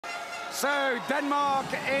So Denmark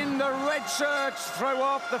in the red shirts throw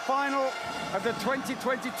off the final of the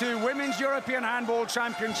 2022 Women's European Handball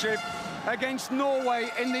Championship against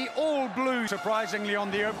Norway in the all-blue. Surprisingly,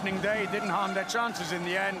 on the opening day, it didn't harm their chances in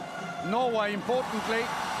the end. Norway, importantly,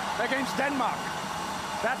 against Denmark.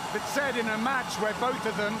 That said, in a match where both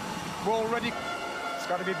of them were already... It's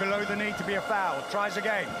got to be below the knee to be a foul. Tries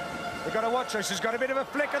again. They've got to watch her. She's got a bit of a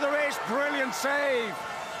flick of the wrist. Brilliant save.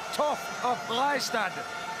 Tough of Reistad.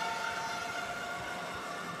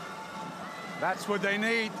 That's what they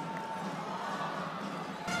need.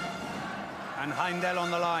 And Heindel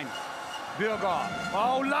on the line. Bürger.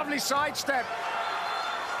 Oh, lovely sidestep.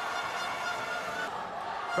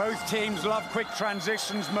 Both teams love quick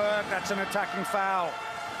transitions, Merck. That's an attacking foul.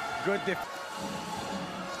 Good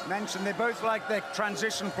mentioned they both like their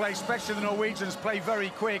transition play, especially the Norwegians play very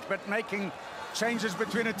quick, but making changes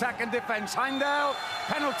between attack and defense. Heindel,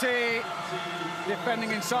 penalty.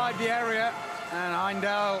 Defending inside the area. And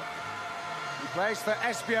Heindel, he plays for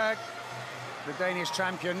Esbjerg, the Danish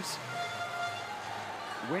champions.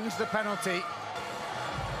 Wins the penalty.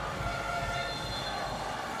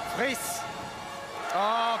 Friis.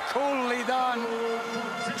 Oh, coolly done.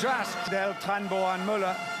 Just Del Tranbo and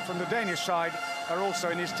Müller from the Danish side are also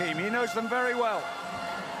in his team. He knows them very well.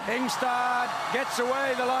 Ingstad gets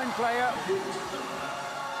away, the line player.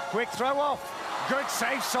 Quick throw off. Good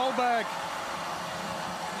save, Solberg.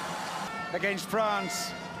 Against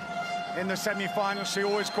France in the semi-final, she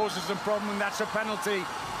always causes them problem, and that's a penalty.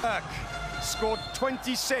 Burke scored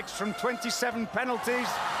 26 from 27 penalties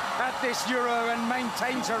at this Euro and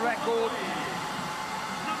maintains a record.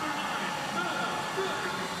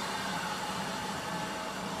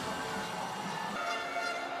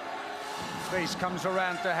 Friis comes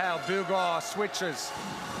around to help. Bürger switches.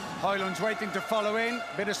 Højlund's waiting to follow in.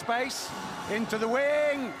 Bit of space. Into the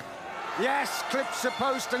wing. Yes, clips the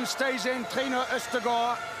post and stays in. Trine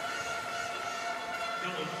Østergaard.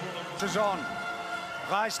 Is on.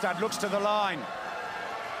 Reistad looks to the line.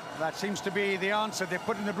 That seems to be the answer. They're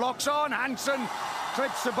putting the blocks on. Hansen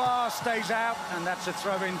clips the bar, stays out, and that's a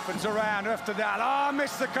throw-in. Fins around after that. Ah,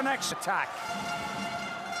 missed the connection. Attack.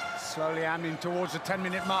 Slowly aiming towards the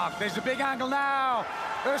 10-minute mark. There's a big angle now.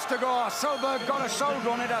 Østergaard. Solberg got a shoulder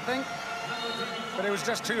on it, I think, but it was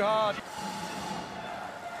just too hard.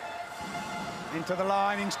 Into the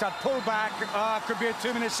line. Ingstad pull back. Could be a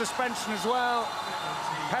 2-minute suspension as well.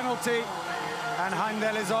 Penalty. And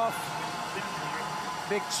Heindel is off.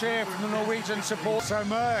 Big cheer from the Norwegian support. So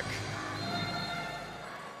Merck.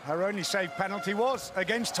 Her only saved penalty was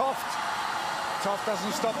against Toft. Toft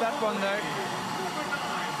doesn't stop that one, though.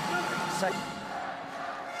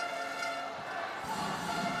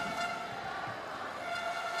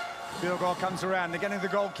 Bürger comes around. They're getting the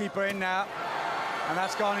goalkeeper in now. And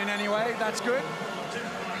that's gone in anyway. That's good.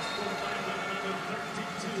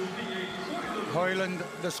 Højlund,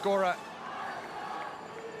 the scorer.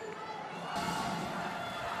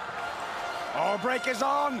 Oh, break is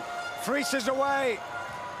on. Friis is away.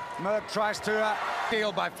 Merck tries to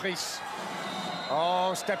steal by Friis.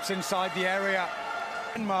 Oh, steps inside the area.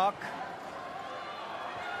 Denmark.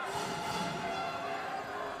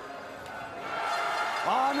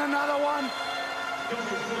 On another one.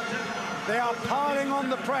 They are piling on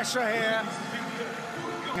the pressure here.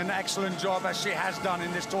 An excellent job, as she has done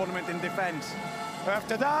in this tournament in defense.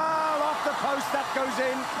 Øfterdal off the post, that goes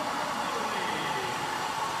in.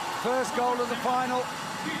 First goal of the final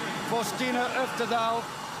for Stina Øfterdal.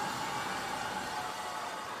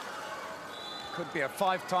 Could be a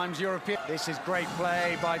 5-time European. This is great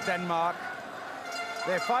play by Denmark.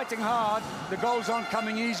 They're fighting hard. The goals aren't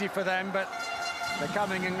coming easy for them, but they're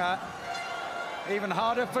coming in even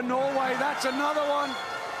harder for Norway. That's another one.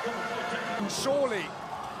 And surely.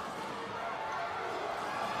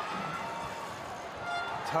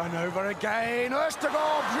 Turnover again.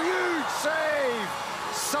 Østergaard, huge save.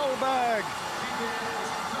 Solberg.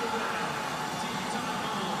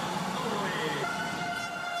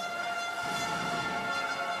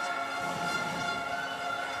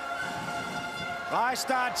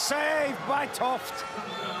 Reistad saved by Toft.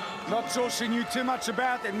 Not sure she knew too much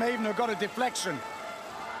about it. May even have got a deflection.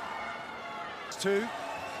 Two.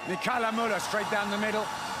 Mikaela Müller straight down the middle.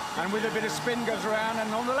 And with a bit of spin goes around.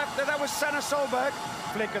 And on the left there, that was Sanna Solberg.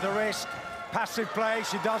 Flick of the wrist. Passive play.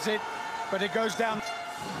 She does it. But it goes down.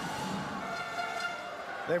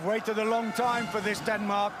 They've waited a long time for this,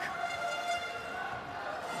 Denmark.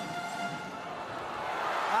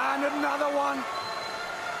 And another one.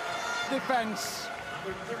 Defense.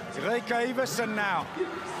 Rika Iversen now.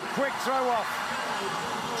 Quick throw off.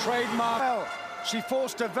 Trademark. She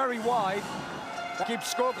forced her very wide.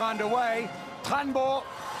 Keeps Skogran away. Tranbo.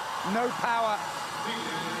 no power.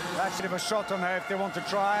 That's a bit of a shot on her if they want to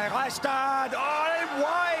try. Reistad, oh,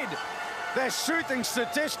 wide. Their shooting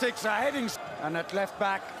statistics are heading. And at left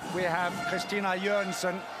back, we have Katrine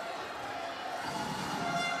Lunde.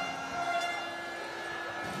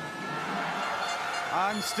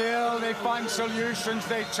 And still, they find solutions.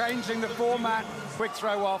 They're changing the format. Quick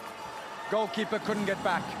throw off. Goalkeeper couldn't get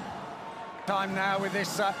back. Time now with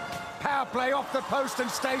this power play off the post and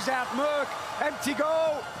stays out. Merck, empty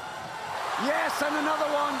goal. Yes, and another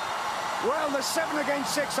one. Well, the 7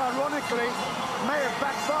 against 6, ironically, may have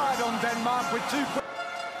backfired on Denmark with 2.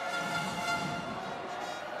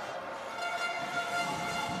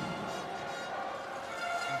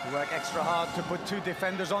 Work extra hard to put 2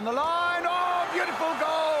 defenders on the line. Oh, beautiful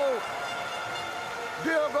goal!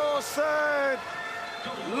 Bjørgaard third,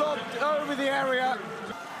 lobbed over the area.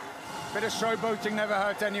 Bit of showboating never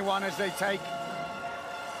hurt anyone as they take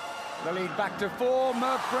the lead back to 4.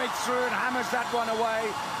 Merck breaks through and hammers that one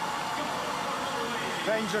away.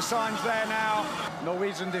 Danger signs there now.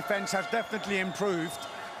 Norwegian defence has definitely improved.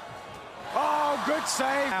 Oh, good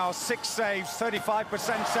save. Now 6 saves,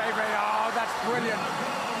 35% save rate. Oh, that's brilliant.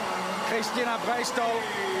 Katrine Reistad,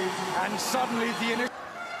 and suddenly the initial.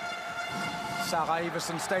 Sarah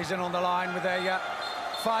Iversen stays in on the line with a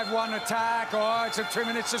 5-1 attack. Oh, it's a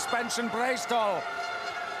 2-minute suspension. Reistad.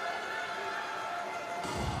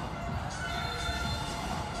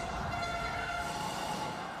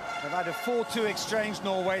 They've had a 4-2 exchange,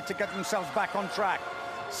 Norway, to get themselves back on track.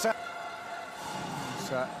 So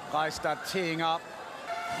Reistad teeing up.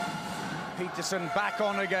 Peterson back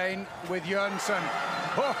on again with Jørgensen.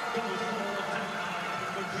 Oh.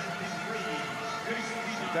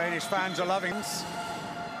 Danish fans are loving it.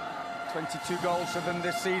 22 goals for them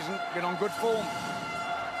this season. Been on good form.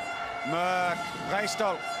 Merck,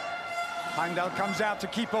 Reistad. Heimdall comes out to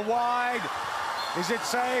keep her wide. Is it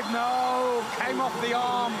saved? No. Came off the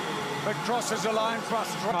arm, but crosses the line for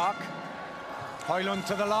us. Mark. Højlund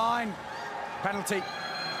to the line. Penalty.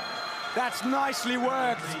 That's nicely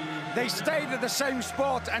worked. They stayed at the same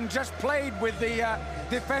spot and just played with the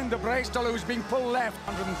defender, Reistad, who's been pulled left.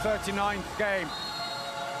 139th game.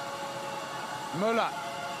 Müller.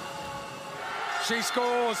 She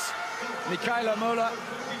scores. Michaela Müller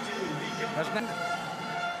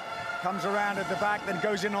comes around at the back, then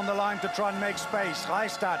goes in on the line to try and make space.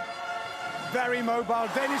 Reistad, very mobile.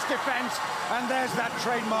 Danish defense, and there's that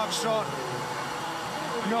trademark shot.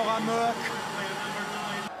 Nora Merck.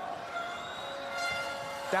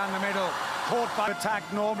 Down the middle, caught by attack.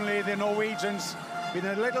 Normally the Norwegians been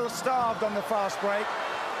a little starved on the fast break,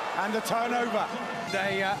 and the turnover.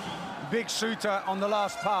 A big shooter on the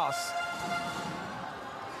last pass.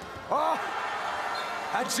 Oh,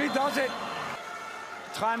 and she does it.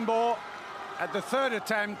 Tranborg at the 3rd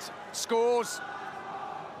attempt scores.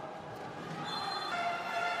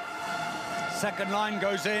 Second line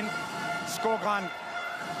goes in. Skogran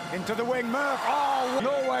into the wing. Merck. Oh,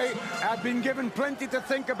 Norway had been given plenty to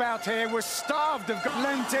think about here. Was starved of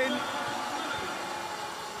Lentin.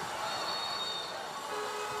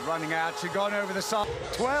 Running out. She'd gone over the side.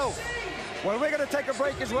 12. Well, we're going to take a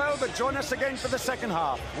break as well, but join us again for the second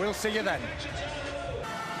half. We'll see you then.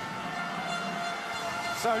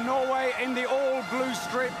 So Norway in the all-blue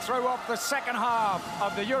strip throw off the second half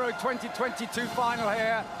of the Euro 2022 final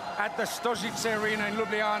here at the Stožice Arena in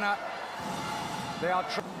Ljubljana. They are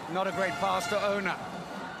not a great pass to Ona.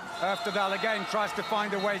 Øftedal again tries to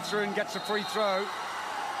find a way through and gets a free throw.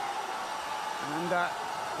 And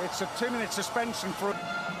it's a 2-minute suspension for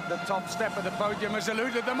the top step of the podium has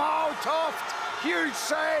eluded them. Oh, Toft! Huge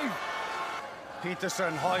save!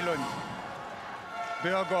 Peterson, Højlund.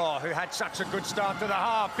 Bjørgaard, who had such a good start to the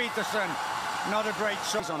half. Peterson, not a great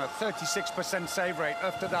shot. He's on a 36% save rate.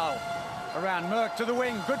 Øftedal around Merck to the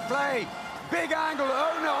wing. Good play. Big angle.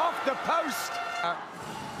 Ona off the post.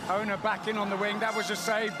 Ona back in on the wing. That was a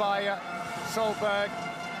save by Solberg.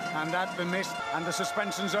 And that been missed. And the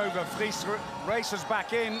suspension's over. Friis races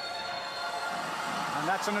back in. And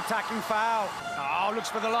that's an attacking foul. Oh, looks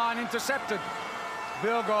for the line. Intercepted.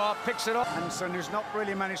 Bjørgaard picks it up. Hansen, who's not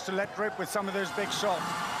really managed to let rip with some of those big shots.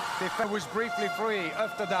 Defender was briefly free.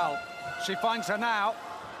 Øftedal. She finds her now.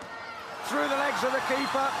 Through the legs of the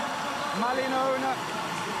keeper. Malin Ona.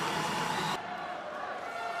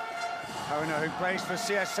 Ona, who plays for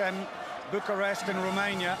CSM Bucharest in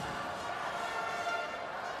Romania.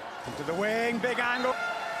 Into the wing, big angle.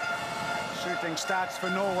 Shooting stats for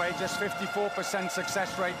Norway, just 54%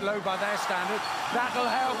 success rate, low by their standard. That'll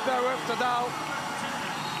help though, Øftedal.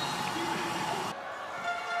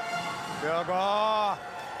 Bjørgaard.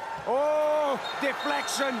 Oh,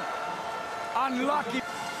 deflection. Unlucky.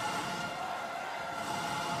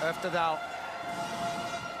 Öfterdal.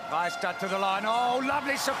 Reistad to the line. Oh,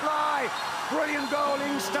 lovely supply. Brilliant goal.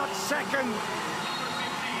 Ingstad second.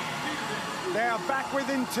 They are back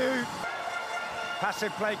within 2.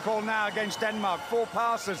 Passive play call now against Denmark. 4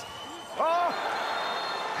 passes. Oh!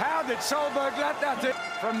 How did Solberg let that in?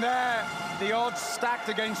 From there, the odds stacked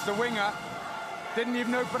against the winger. Didn't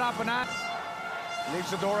even open up an hand.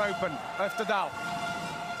 Leaves the door open. Öfterdal.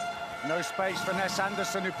 No space for Ness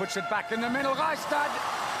Anderson, who puts it back in the middle. Reistad.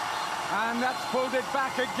 And that's pulled it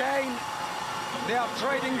back again. They are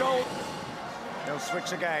trading goal. They'll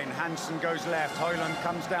switch again. Hansen goes left. Højlund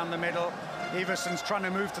comes down the middle. Iversen's trying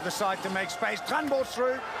to move to the side to make space. Tranbor's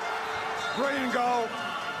through. Brilliant goal.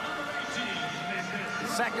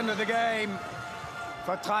 Second of the game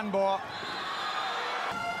for Tranbor.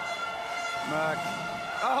 Merck.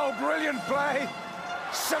 Oh, brilliant play.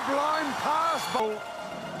 Sublime pass. Ball.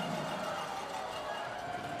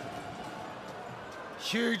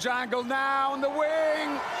 Huge angle now on the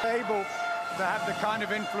wing. Able to have the kind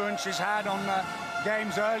of influence he's had on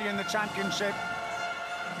games early in the championship.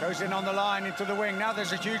 Goes in on the line into the wing. Now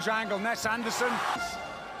there's a huge angle. Ness Anderson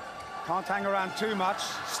can't hang around too much.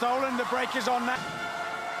 Stolen. The break is on now.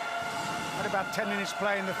 Had about 10 minutes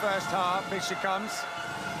play in the first half. Here she comes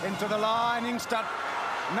into the line. Ingstad.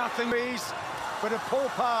 Nothing, but a poor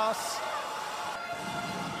pass.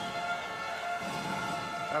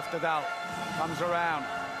 Öfterdal comes around.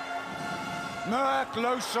 Merck,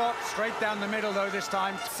 low shot, straight down the middle though this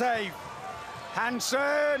time. Save.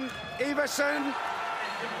 Hansen, Iversen.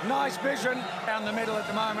 Nice vision down the middle at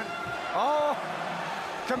the moment. Oh,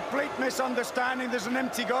 complete misunderstanding. There's an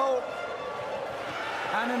empty goal.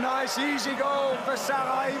 And a nice easy goal for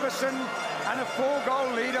Sarah Iversen. And a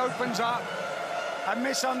 4-goal lead opens up. A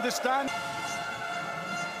misunderstanding.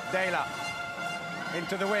 Dela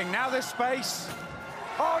into the wing. Now there's space.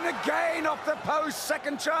 Oh, and again off the post.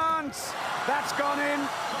 Second chance. That's gone in.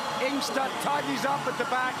 Ingstad tidies up at the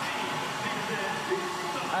back.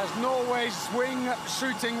 As Norway's swing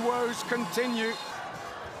shooting woes continue.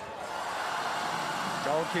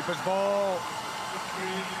 Goalkeeper's ball.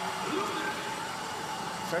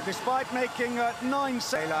 So despite making 9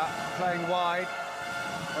 sailor playing wide,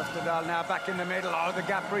 Öfterdal now back in the middle. Oh, the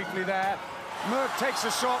gap briefly there. Merck takes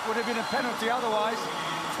a shot, would have been a penalty otherwise.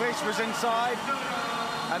 Fries was inside.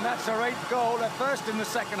 And that's her 8th goal, her first in the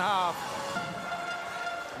second half.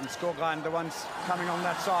 And Skogran, the ones coming on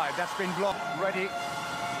that side. That's been blocked, ready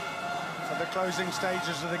for the closing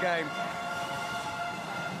stages of the game.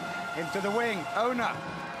 Into the wing, Ona.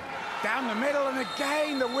 Down the middle, and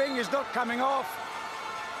again the wing is not coming off.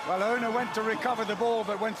 Well, Ona went to recover the ball,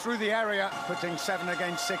 but went through the area. Putting 7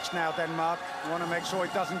 against 6 now, Denmark. Want to make sure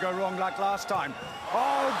it doesn't go wrong like last time.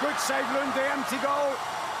 Oh, good save, Lunde, empty goal.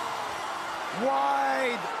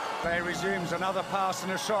 Wide. Play resumes, another pass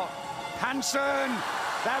and a shot. Hansen,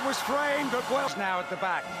 that was framed, but well now at the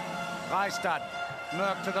back. Reistad,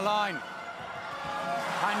 Merck to the line.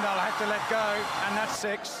 Handel had to let go, and that's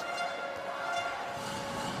 6.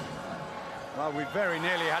 Well, we very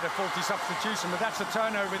nearly had a faulty substitution, but that's a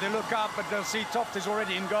turnover. They look up, but they'll see Toft is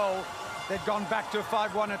already in goal. They've gone back to a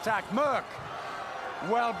 5-1 attack. Merck,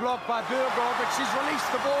 well blocked by Bjørgaard, but she's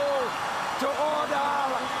released the ball to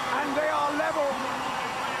Årdal, and they are level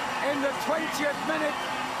in the 20th minute.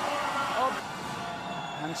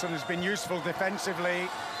 Hansen has been useful defensively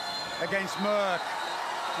against Merck.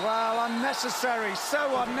 Well, unnecessary,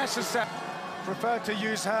 so unnecessary. Prefer to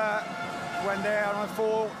use her when they are on a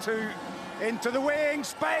 4-2. Into the wing,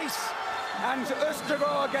 space, and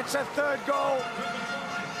Østergaard gets a 3rd goal.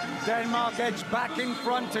 Denmark edge back in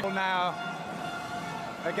front now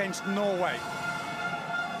against Norway.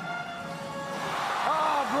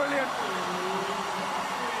 Oh, brilliant.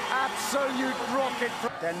 Absolute rocket.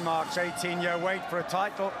 Denmark's 18-year wait for a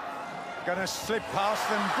title. Gonna slip past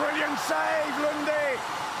them. Brilliant save, Lunde,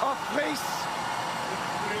 off Fries.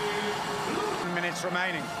 10 minutes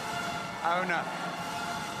remaining. Ona.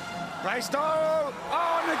 Reistad,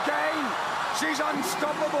 on again. She's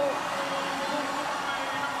unstoppable.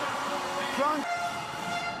 Plunk.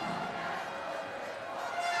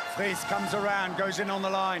 Fries comes around, goes in on the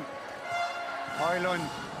line. Højlund,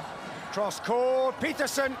 cross court.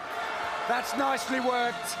 Peterson, that's nicely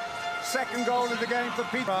worked. 2nd goal of the game for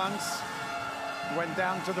Peterson. Went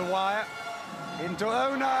down to the wire. Into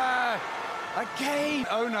Ona. Again.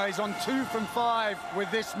 Ona is on 2 from 5 with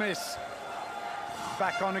this miss.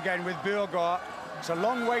 Back on again with Bjørgaard. It's a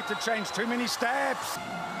long way to change, too many steps.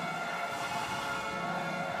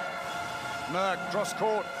 Merck, cross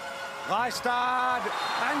court. Reistad,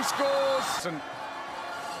 and scores. And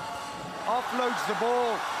offloads the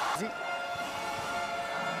ball.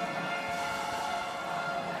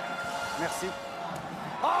 Merci.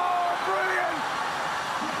 Oh, brilliant!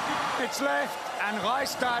 It's left, and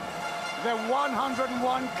Reistad, the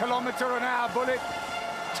 101km/h bullet.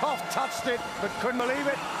 Toff touched it, but couldn't believe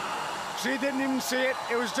it. She didn't even see it.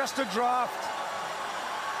 It was just a draft.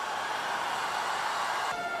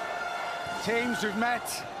 Teams who've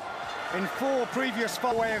met in 4 previous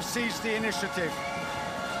way have seized the initiative.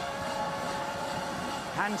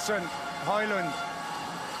 Hansen, Højlund.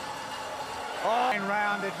 Oh, in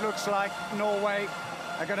round, it looks like Norway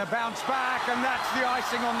are going to bounce back, and that's the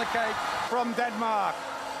icing on the cake from Denmark.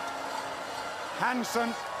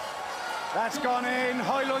 Hansen, that's gone in.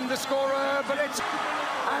 Højlund, the scorer, but it's...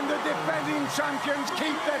 And the defending champions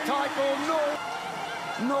keep their title.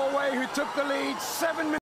 Norway, who took the lead 7 minutes.